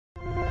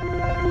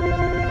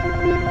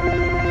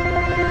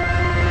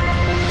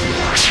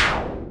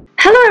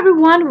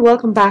everyone,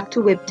 welcome back to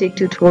Webtech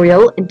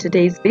Tutorial. In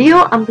today's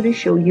video, I'm going to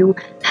show you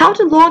how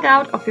to log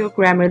out of your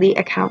Grammarly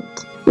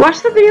account.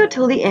 Watch the video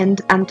till the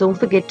end and don't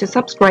forget to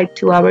subscribe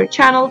to our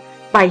channel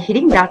by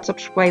hitting that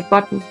subscribe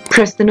button.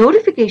 Press the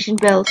notification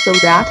bell so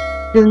that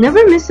you'll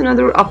never miss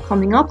another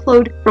upcoming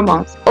upload from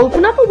us.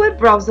 Open up a web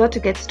browser to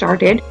get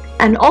started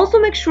and also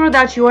make sure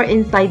that you are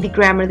inside the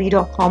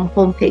Grammarly.com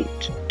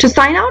homepage. To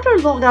sign out or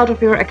log out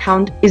of your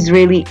account is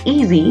really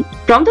easy.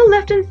 From the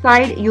left hand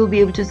side, you'll be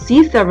able to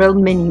see several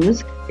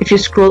menus. If you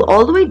scroll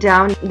all the way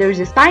down, there's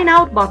a sign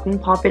out button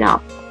popping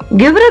up.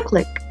 Give it a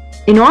click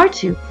in order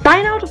to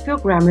sign out of your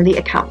Grammarly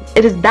account.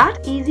 It is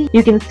that easy.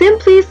 You can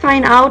simply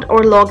sign out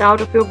or log out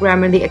of your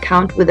Grammarly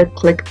account with a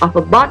click of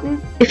a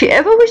button. If you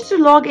ever wish to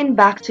log in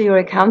back to your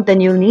account,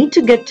 then you'll need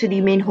to get to the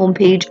main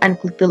homepage and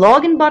click the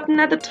login button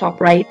at the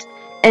top right.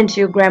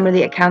 Enter your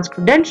Grammarly account's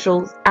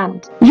credentials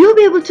and you'll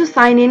be able to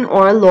sign in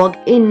or log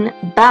in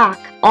back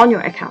on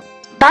your account.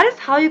 That is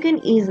how you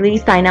can easily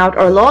sign out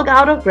or log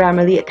out of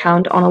Grammarly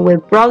account on a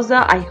web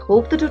browser. I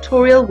hope the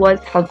tutorial was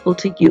helpful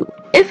to you.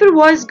 If it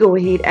was, go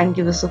ahead and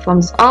give us a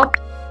thumbs up.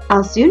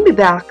 I'll soon be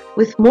back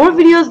with more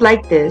videos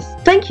like this.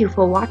 Thank you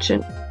for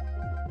watching.